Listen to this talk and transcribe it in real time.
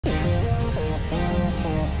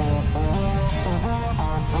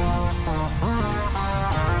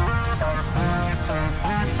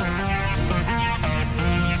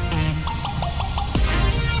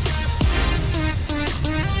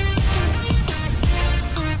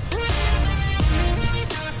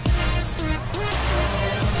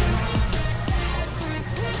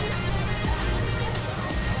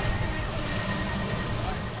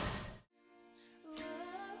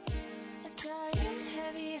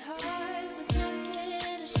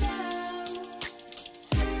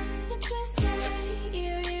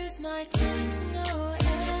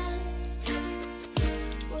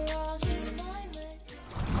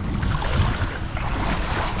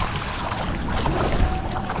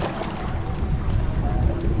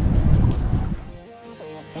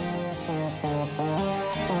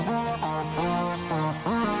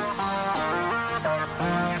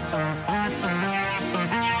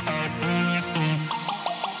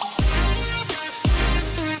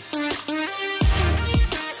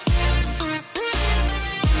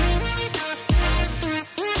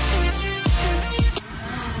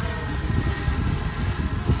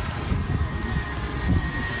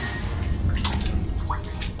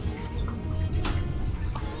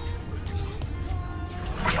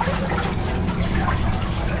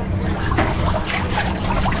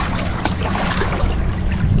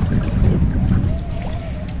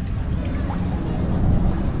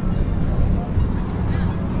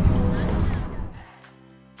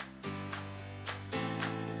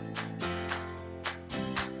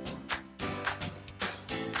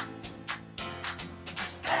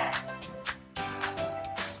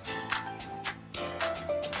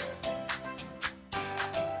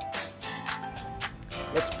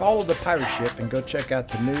Let's follow the pirate ship and go check out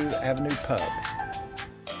the new Avenue Pub.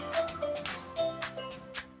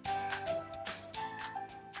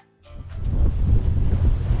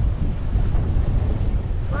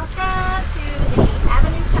 Welcome to the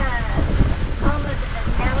Avenue Pub, home of the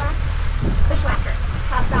vanilla bushwhacker,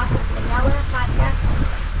 topped off with vanilla vodka,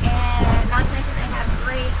 and not to mention they have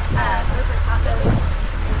great grouper tacos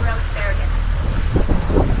and grilled asparagus.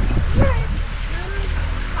 Here,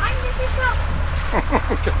 find it yourself.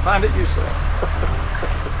 You can find it yourself.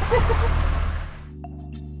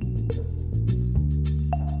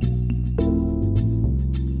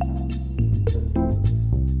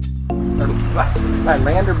 By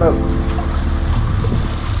land or boat?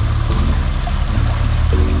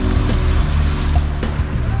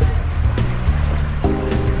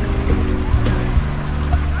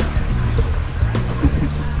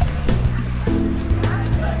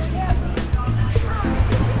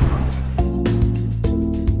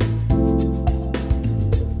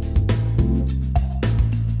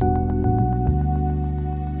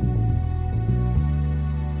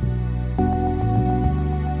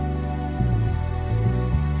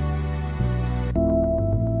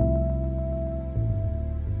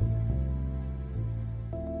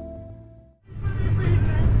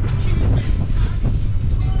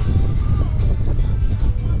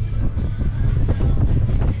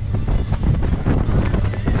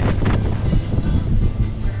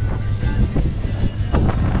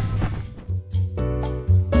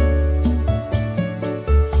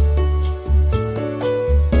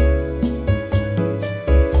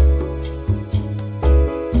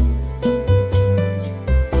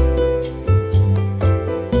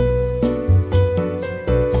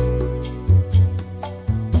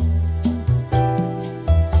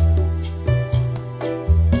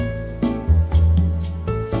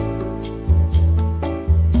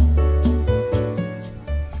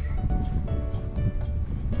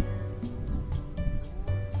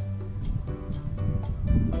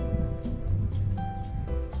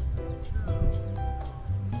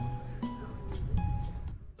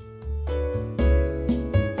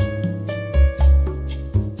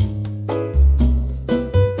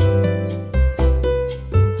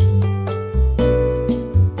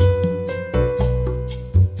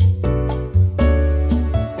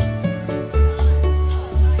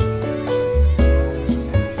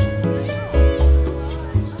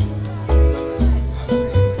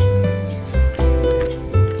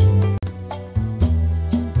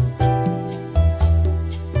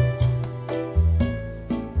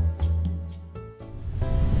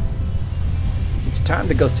 It's time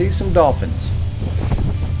to go see some dolphins.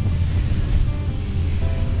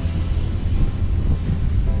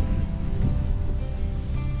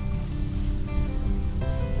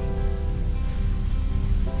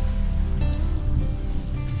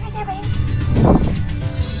 Right there, baby.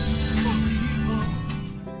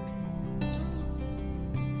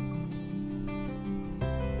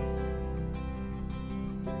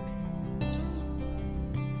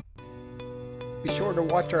 Be sure to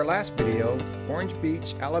watch our last video, Orange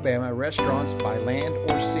Beach, Alabama Restaurants by Land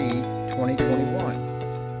or Sea 2021.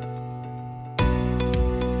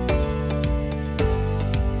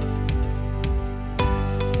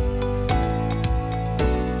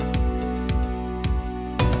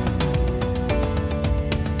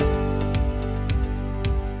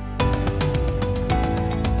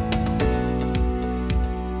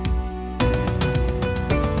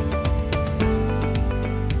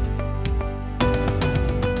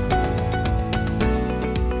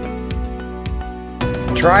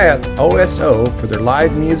 Try out OSO for their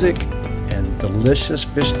live music and delicious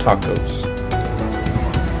fish tacos.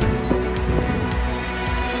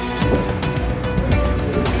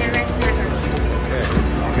 And a red snapper. Okay,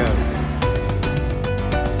 here you go.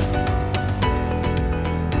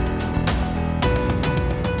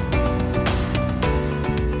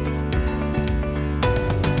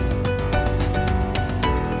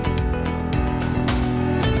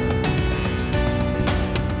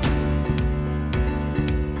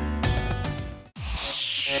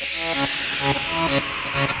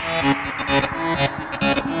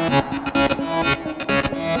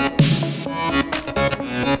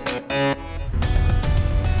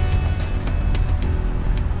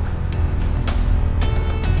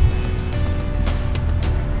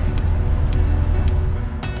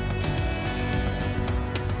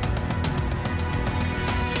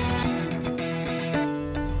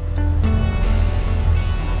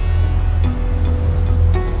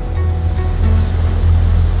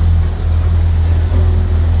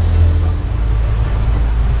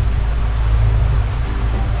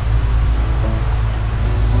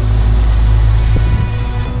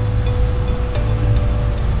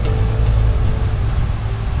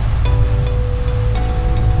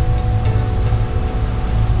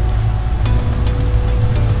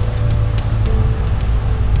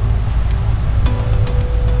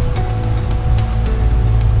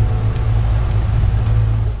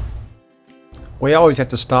 We always have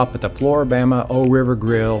to stop at the Flora-Bama Old River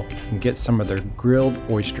Grill and get some of their grilled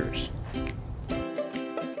oysters.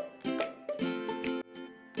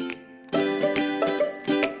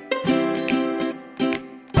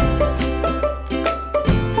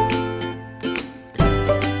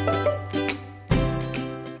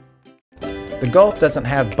 The Gulf doesn't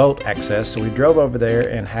have boat access, so we drove over there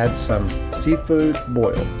and had some seafood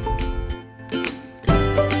boiled.